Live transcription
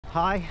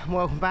Hi and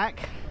welcome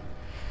back.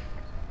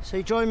 So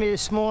you joined me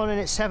this morning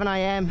at 7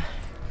 AM.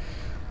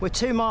 We're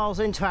 2 miles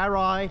into our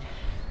ride.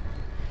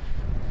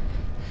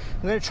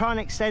 I'm going to try and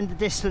extend the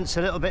distance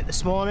a little bit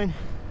this morning.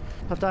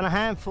 I've done a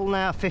handful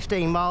now of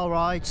 15-mile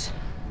rides.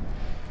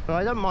 And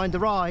I don't mind the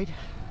ride,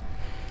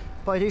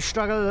 but I do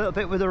struggle a little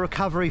bit with the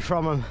recovery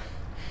from them.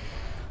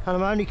 And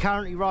I'm only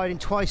currently riding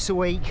twice a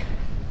week.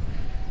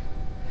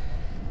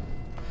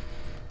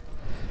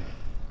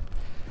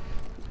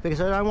 Because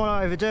I don't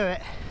want to overdo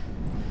it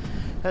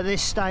at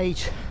this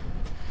stage.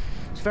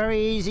 It's very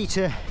easy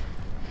to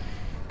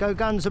go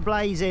guns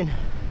a-blazing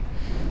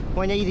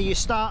when either you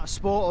start a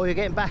sport or you're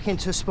getting back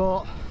into a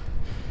sport,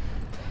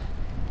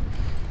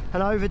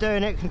 and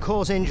overdoing it can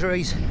cause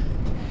injuries.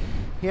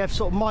 You have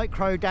sort of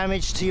micro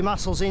damage to your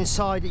muscles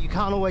inside that you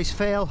can't always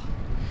feel.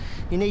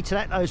 You need to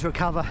let those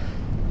recover.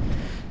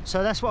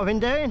 So that's what I've been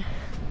doing.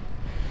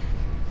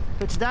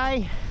 But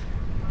today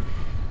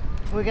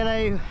we're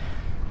going to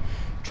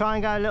try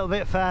and go a little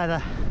bit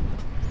further.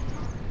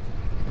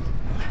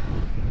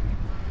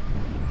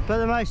 But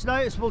the most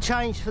noticeable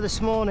change for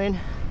this morning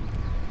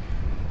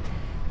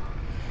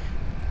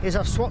is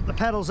I've swapped the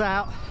pedals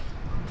out.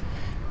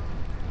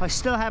 I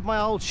still have my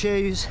old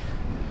shoes,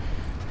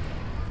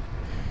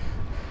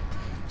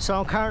 so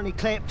I'm currently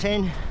clipped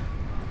in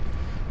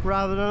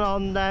rather than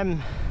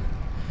on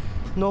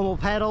normal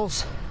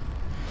pedals.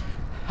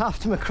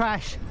 After my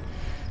crash,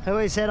 I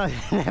always said I'd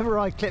never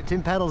ride clipped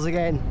in pedals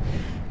again,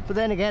 but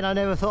then again I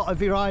never thought I'd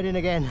be riding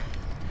again.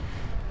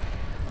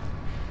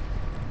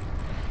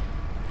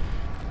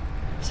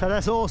 So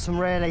that's awesome,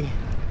 really.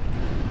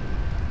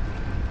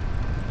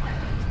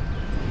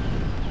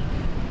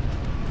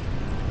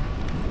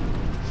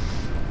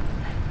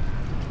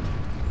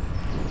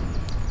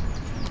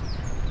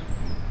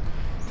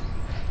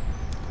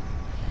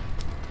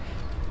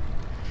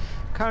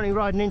 Currently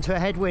riding into a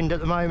headwind at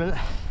the moment.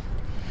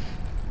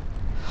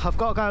 I've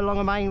got to go along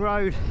a main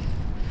road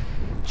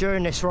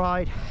during this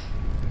ride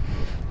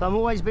that I'm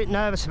always a bit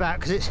nervous about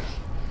because it's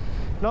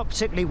not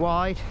particularly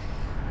wide.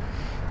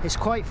 It's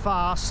quite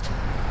fast.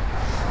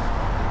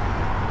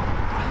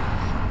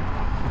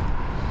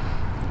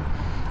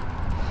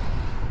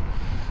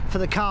 For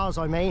the cars,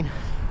 I mean.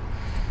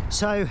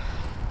 So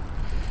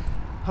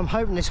I'm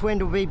hoping this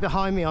wind will be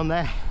behind me on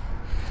there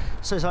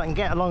so I can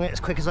get along it as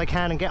quick as I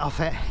can and get off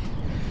it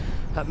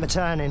at my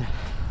turning.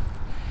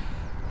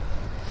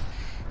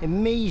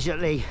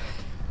 Immediately,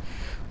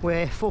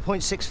 we're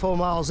 4.64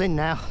 miles in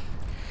now.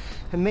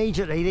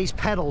 Immediately these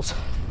pedals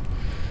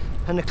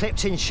and the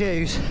clipped in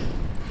shoes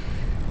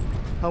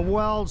are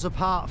worlds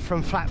apart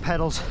from flat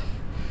pedals.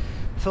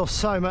 I feel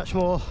so much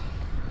more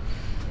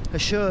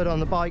assured on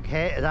the bike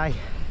here today.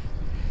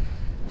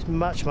 It's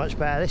much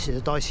better. This is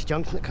a dicey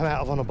junction to come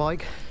out of on a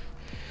bike.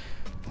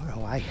 We're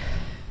away.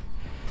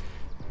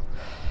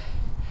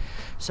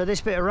 So this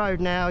bit of road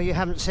now you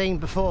haven't seen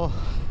before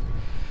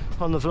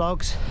on the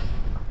vlogs.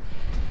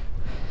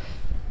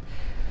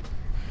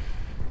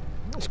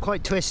 It's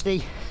quite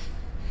twisty.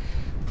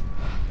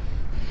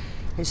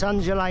 It's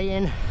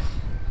undulating,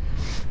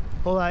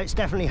 although it's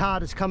definitely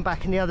harder to come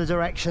back in the other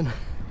direction.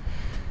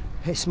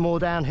 It's more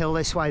downhill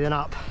this way than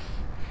up.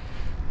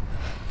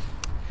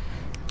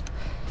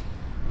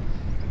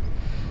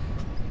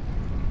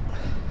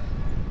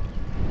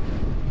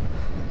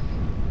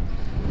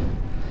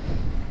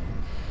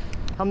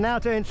 I'm now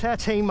doing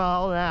 13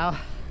 miles an hour.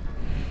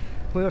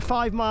 We were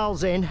 5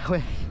 miles in,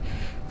 we're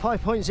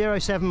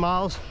 5.07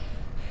 miles.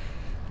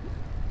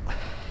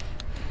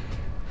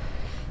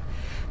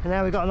 And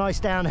now we've got a nice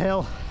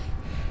downhill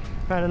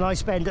around a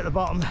nice bend at the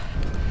bottom.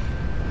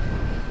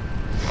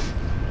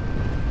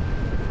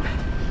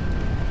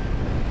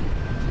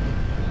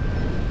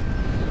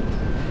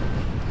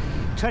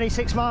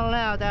 "26 miles an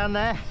hour down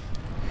there,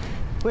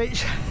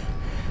 which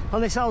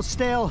on this old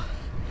steel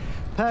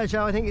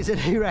Peugeot I think is a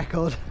new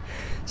record.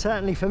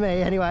 Certainly for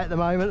me anyway at the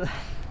moment.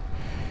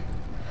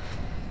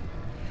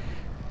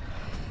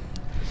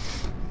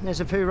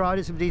 There's a few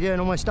riders who'll be doing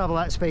almost double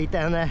that speed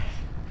down there.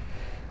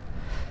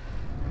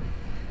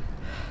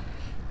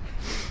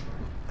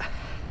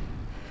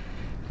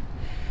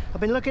 I've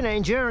been looking at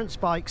endurance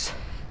bikes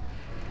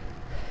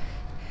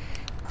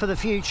for the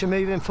future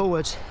moving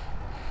forwards,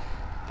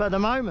 but at the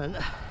moment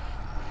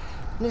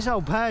this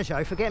old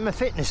Peugeot, for getting my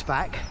fitness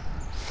back,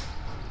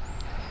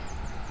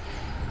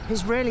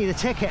 is really the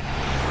ticket.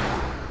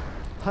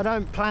 I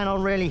don't plan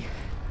on really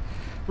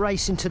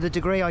racing to the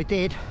degree I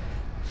did,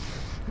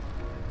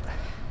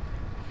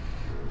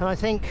 and I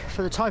think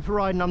for the type of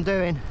riding I'm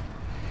doing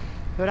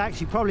it would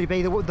actually probably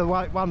be the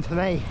right one for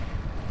me.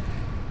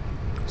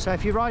 So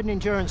if you ride an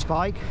endurance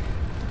bike,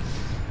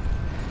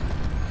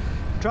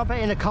 drop it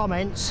in the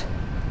comments,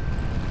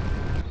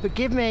 but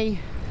give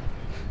me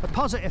a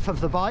positive of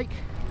the bike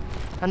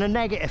and a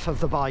negative of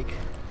the bike.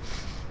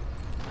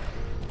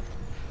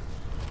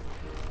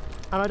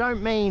 And I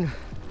don't mean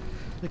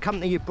the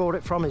company you bought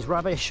it from is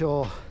rubbish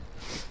or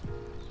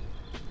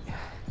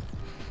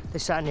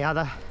this, that and the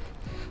other.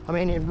 I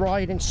mean in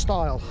riding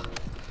style,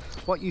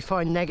 what you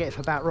find negative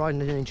about riding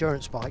an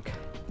endurance bike.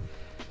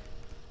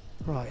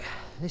 Right,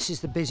 this is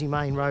the busy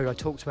main road I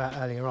talked about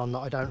earlier on that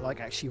I don't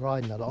like actually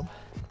riding along.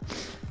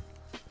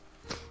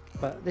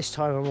 But this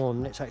time of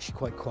morning it's actually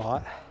quite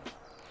quiet,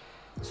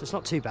 so it's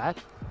not too bad.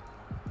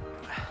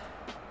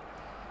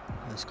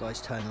 This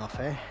guy's turning off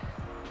here,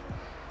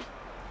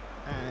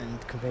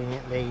 and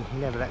conveniently he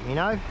never let me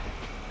know.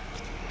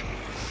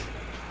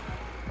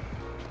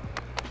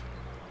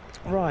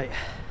 Right,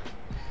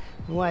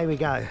 away we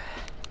go.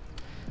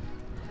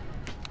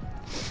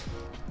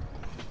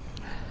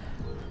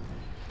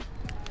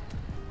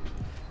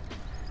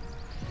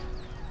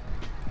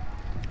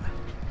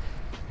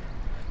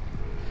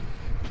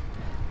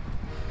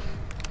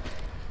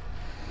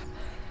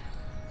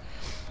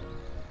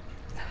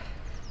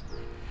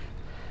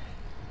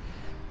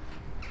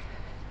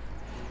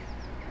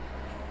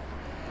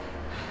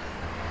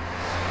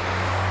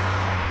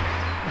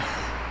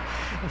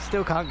 I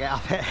still can't get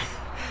up it.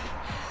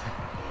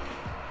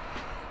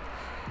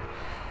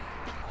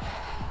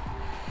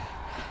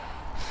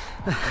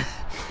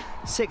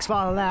 Six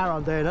mile an hour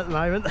I'm doing at the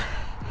moment.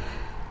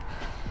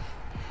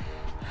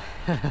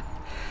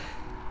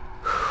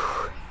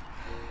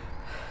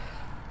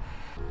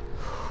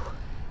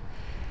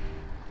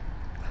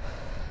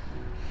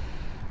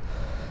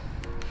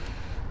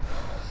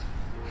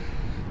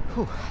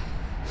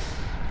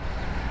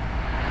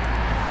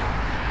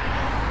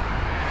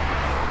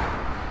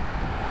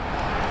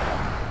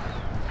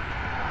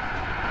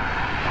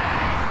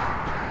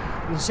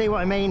 You can see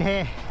what I mean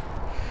here.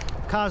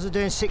 Cars are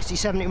doing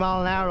 60-70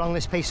 mile an hour along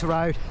this piece of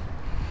road,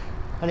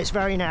 and it's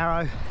very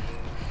narrow,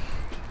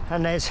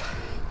 and there's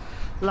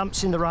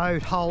lumps in the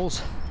road,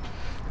 holes,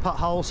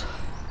 potholes.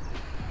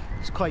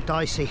 It's quite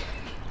dicey.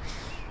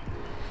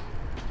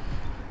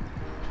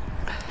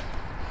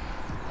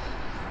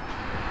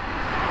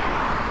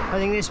 I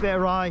think this bit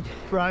of I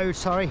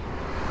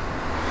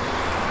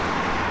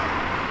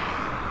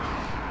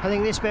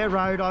think this bit of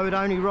road I would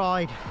only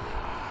ride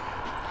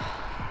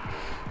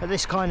at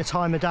this kind of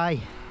time of day,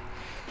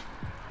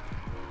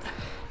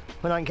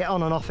 when I can get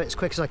on and off it as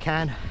quick as I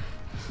can.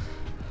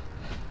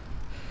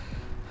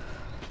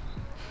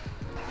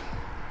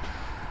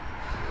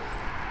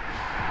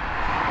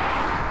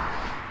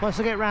 Once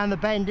I get round the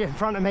bend in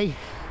front of me,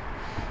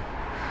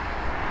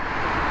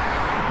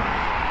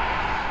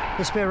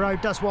 this bit of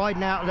road does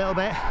widen out a little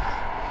bit,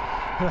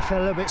 and I feel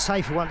a little bit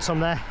safer once I'm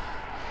there.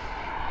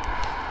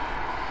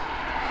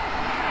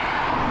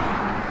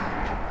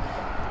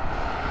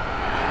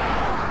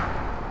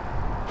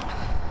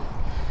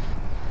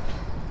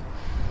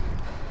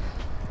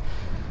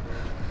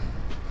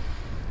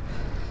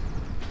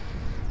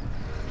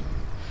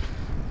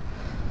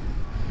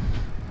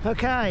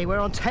 Okay, we're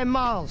on 10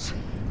 miles.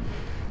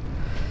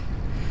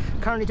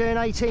 Currently doing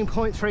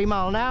 18.3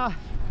 mile an hour,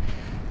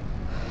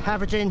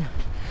 averaging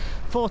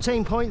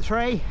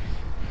 14.3.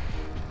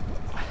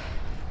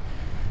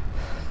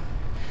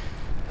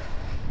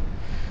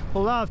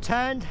 Although I've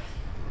turned,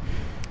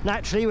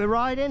 naturally we're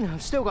riding,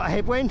 I've still got a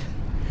headwind.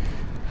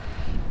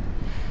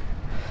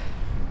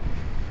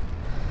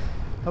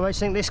 I always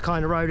think this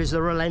kind of road is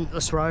the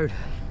relentless road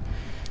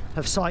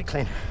of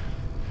cycling.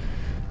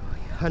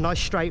 A nice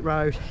straight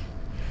road.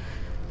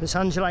 It's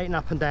undulating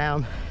up and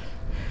down,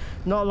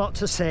 not a lot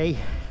to see,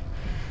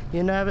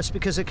 you're nervous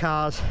because of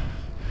cars,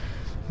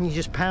 and you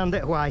just pound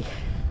it away.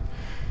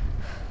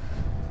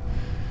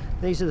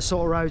 These are the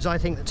sort of roads I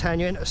think that turn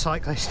you into a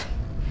cyclist.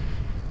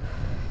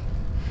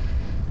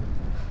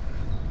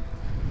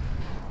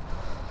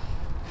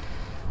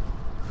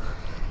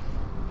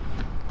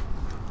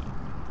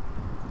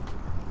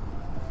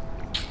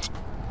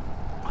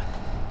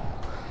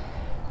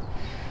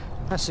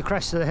 That's the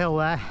crest of the hill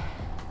there.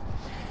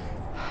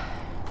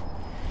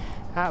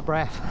 Out of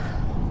breath.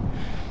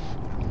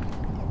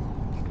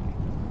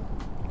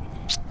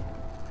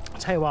 I'll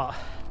tell you what,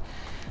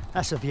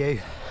 that's a view.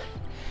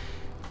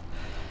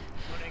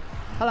 Morning.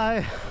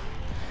 Hello.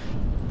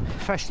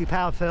 Freshly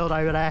powered field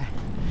over there.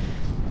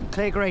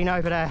 Clear green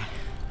over there.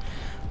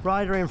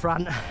 Rider in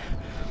front.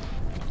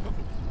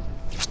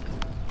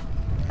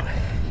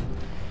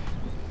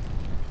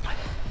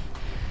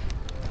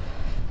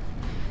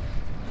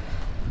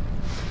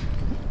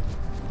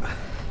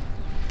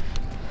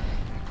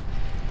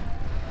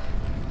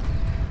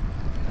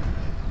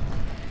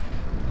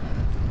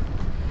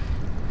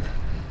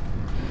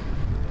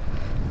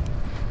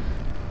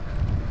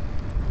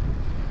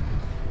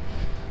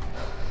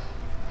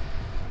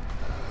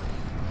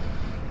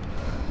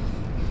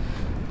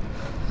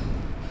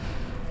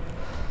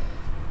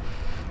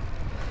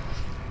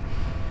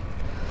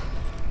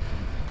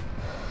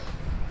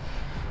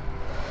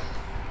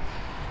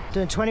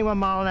 Doing 21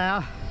 mile an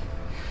hour,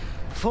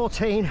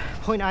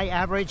 14.8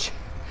 average,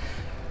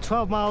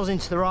 12 miles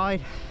into the ride,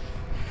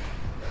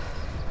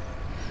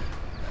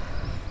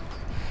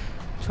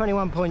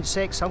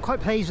 21.6. I'm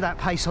quite pleased with that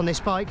pace on this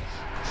bike,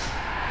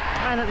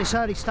 and at this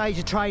early stage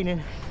of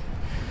training.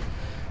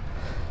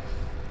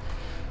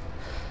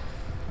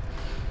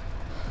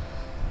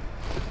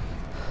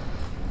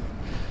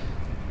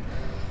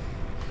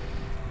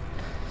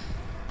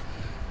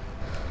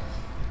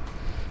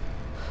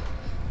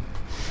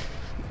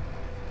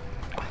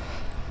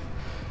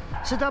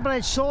 It's a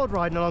double-edged sword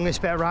riding along this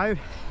bit of road.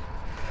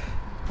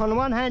 On the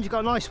one hand, you've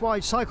got a nice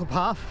wide cycle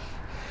path,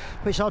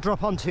 which I'll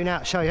drop onto now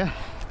to show you.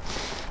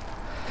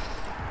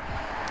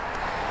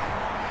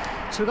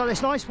 So we've got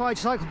this nice wide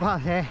cycle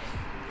path here.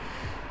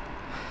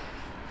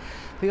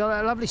 We've got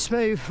that lovely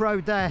smooth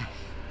road there.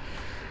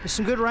 There's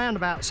some good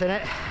roundabouts in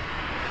it,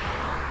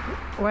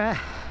 where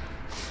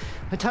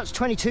I touched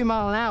 22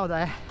 mile an hour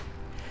there.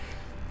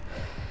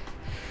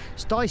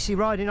 It's dicey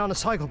riding on a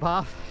cycle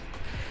path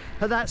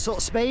at that sort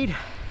of speed.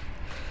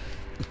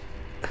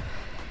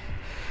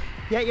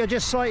 Yet you're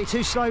just slightly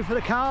too slow for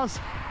the cars.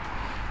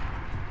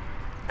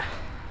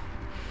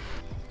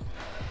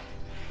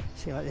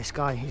 See, like this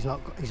guy, he's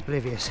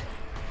oblivious.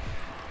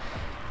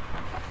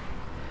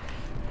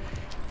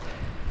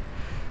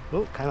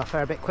 Oh, came off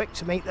there a bit quick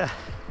to meet the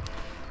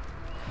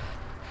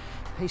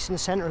piece in the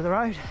centre of the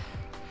road.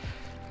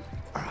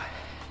 All right.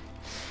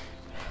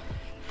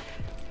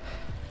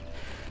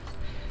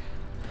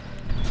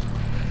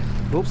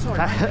 Oops, sorry.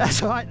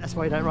 That's all right, that's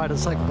why you don't ride on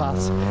cycle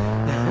paths.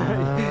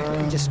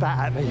 He just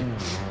spat at me.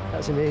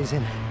 That's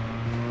amusing.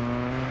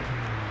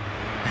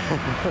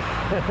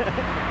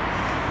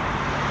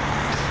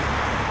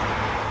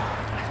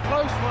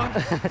 Close one.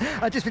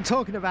 I've just been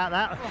talking about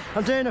that.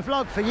 I'm doing a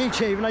vlog for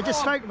YouTube and I just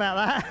spoke about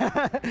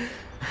that.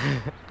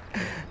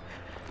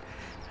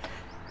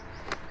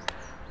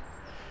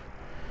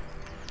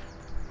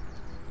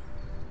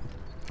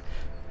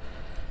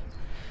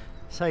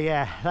 So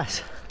yeah,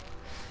 that's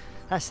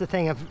the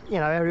thing of, you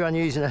know, everyone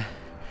using a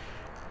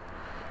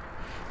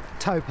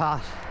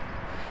towpath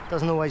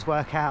doesn't always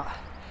work out.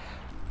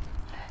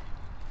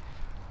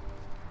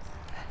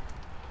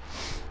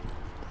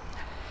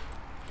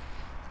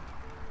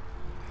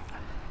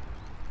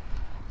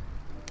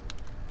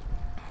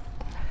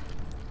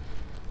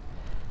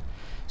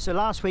 So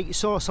last week you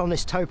saw us on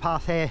this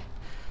towpath here,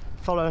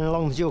 following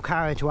along the dual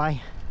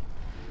carriageway.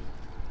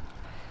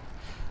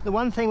 The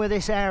one thing with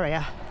this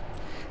area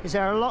is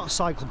there are a lot of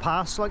cycle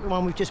paths, like the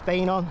one we've just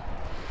been on,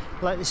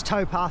 like this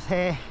towpath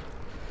here.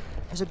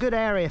 It's a good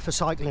area for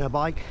cycling a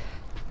bike.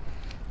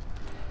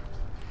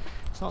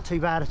 It's not too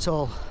bad at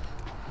all.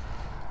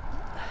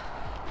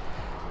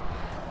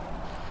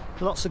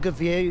 Lots of good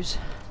views.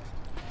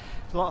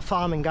 A lot of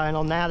farming going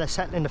on now. They're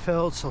settling the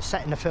fields, or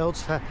setting the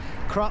fields for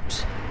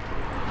crops.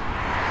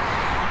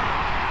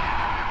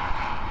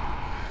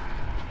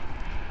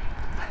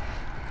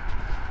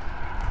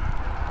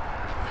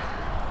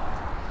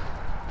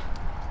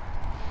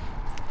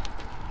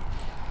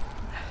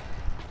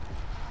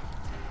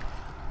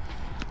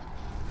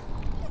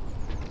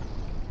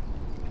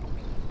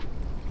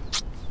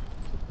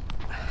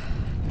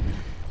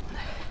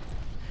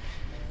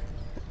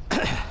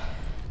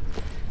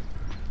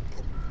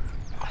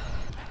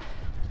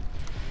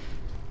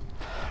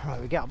 Right,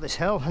 we get up this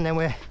hill and then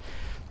we're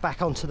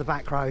back onto the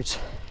back roads.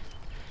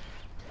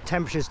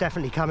 Temperature's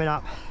definitely coming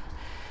up.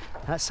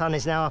 That sun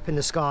is now up in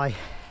the sky.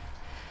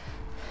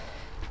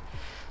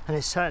 And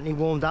it's certainly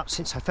warmed up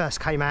since I first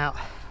came out,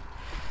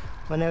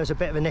 when there was a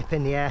bit of a nip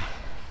in the air.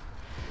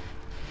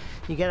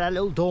 You get that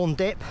little dawn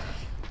dip,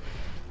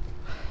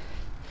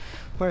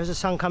 whereas the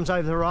sun comes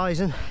over the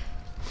horizon.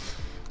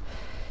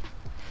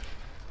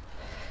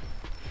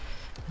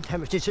 The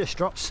temperature just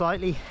drops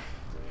slightly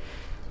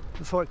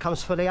before it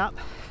comes fully up.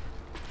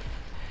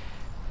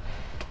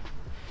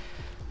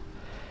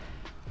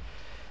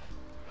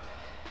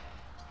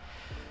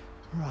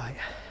 Right,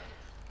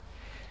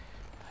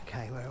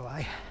 okay, we're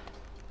away.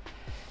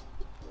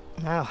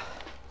 Now,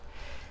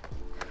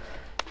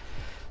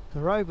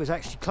 the road was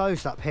actually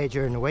closed up here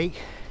during the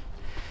week,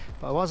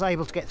 but I was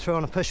able to get through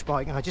on a push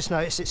bike and I just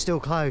noticed it's still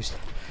closed.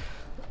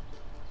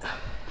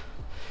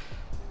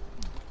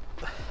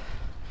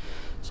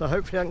 So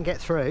hopefully I can get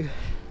through,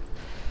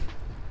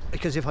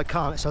 because if I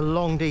can't, it's a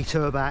long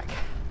detour back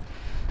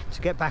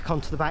to get back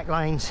onto the back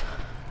lanes.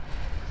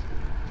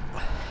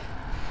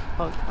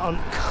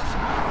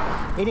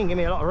 He didn't give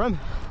me a lot of room.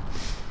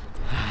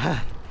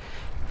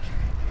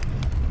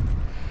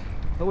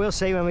 But we'll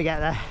see when we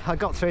get there. I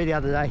got through the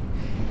other day.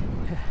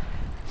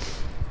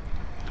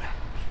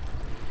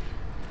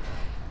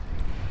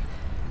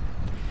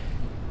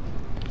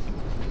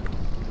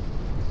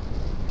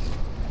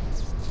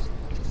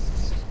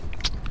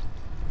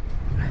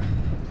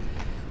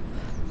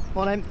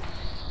 Morning.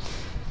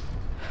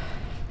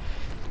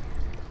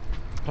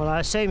 Well, I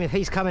assume if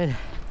he's coming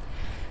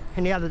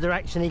in the other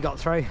direction, he got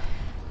through.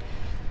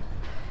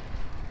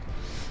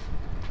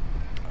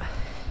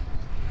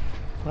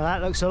 Well,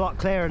 that looks a lot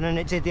clearer than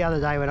it did the other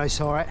day when I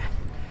saw it.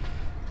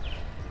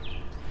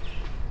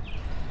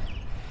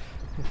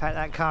 In fact,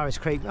 that car is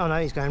creeping. Oh no,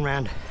 he's going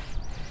round. I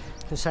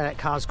was gonna say that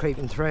car's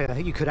creeping through. I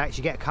think you could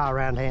actually get a car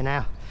around here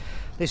now.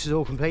 This was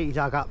all completely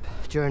dug up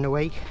during the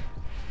week,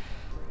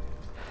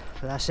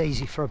 but that's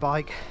easy for a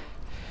bike,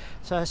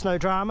 so it's no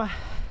drama.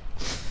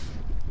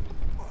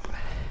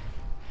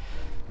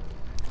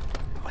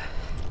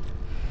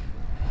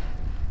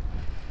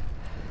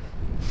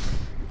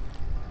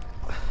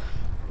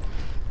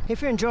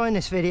 If you're enjoying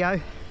this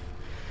video,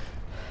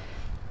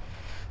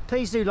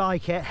 please do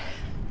like it,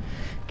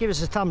 give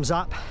us a thumbs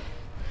up.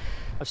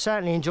 I've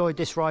certainly enjoyed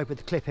this ride with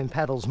the clip-in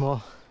pedals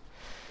more.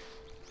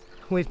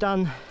 We've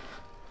done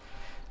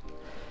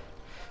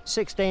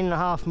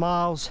 16.5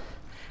 miles.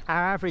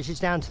 Our average is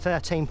down to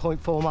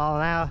 13.4 mile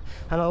an hour,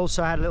 and I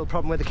also had a little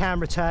problem with the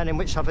camera turning,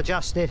 which I've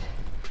adjusted.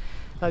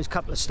 Those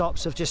couple of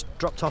stops have just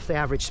dropped off the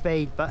average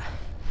speed, but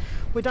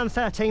we've done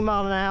 13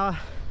 mile an hour.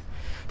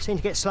 Seem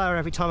to get slower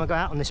every time I go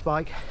out on this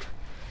bike.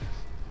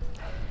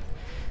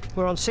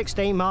 We're on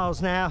 16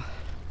 miles now.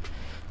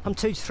 I'm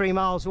 2 to 3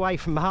 miles away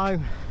from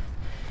home,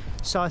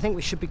 so I think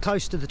we should be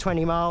close to the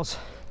 20 miles.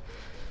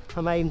 I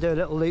may even do a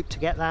little loop to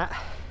get that.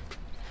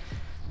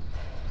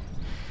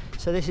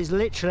 So this is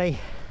literally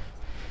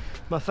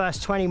my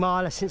first 20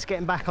 miler since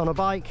getting back on a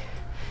bike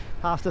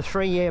after a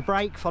 3-year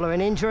break following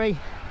injury.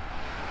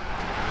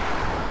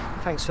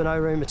 Thanks for no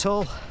room at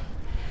all.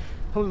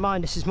 I wouldn't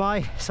mind, this is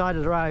my side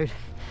of the road.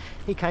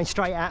 He came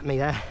straight at me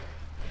there.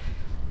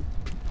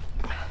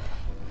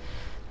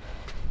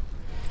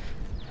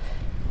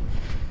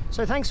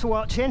 So thanks for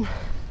watching.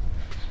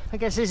 I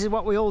guess this is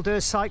what we all do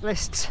as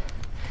cyclists.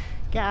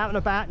 Get out and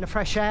about in the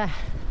fresh air.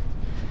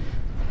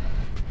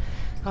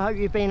 I hope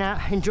you've been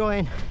out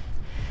enjoying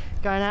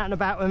going out and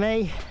about with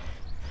me.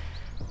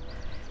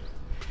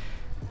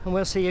 And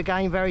we'll see you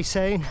again very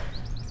soon.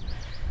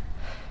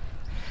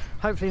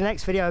 Hopefully the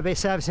next video will be a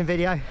servicing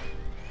video.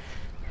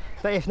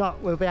 But if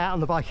not, we'll be out on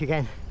the bike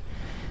again.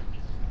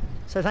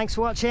 So thanks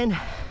for watching,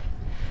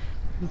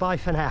 and bye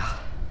for now.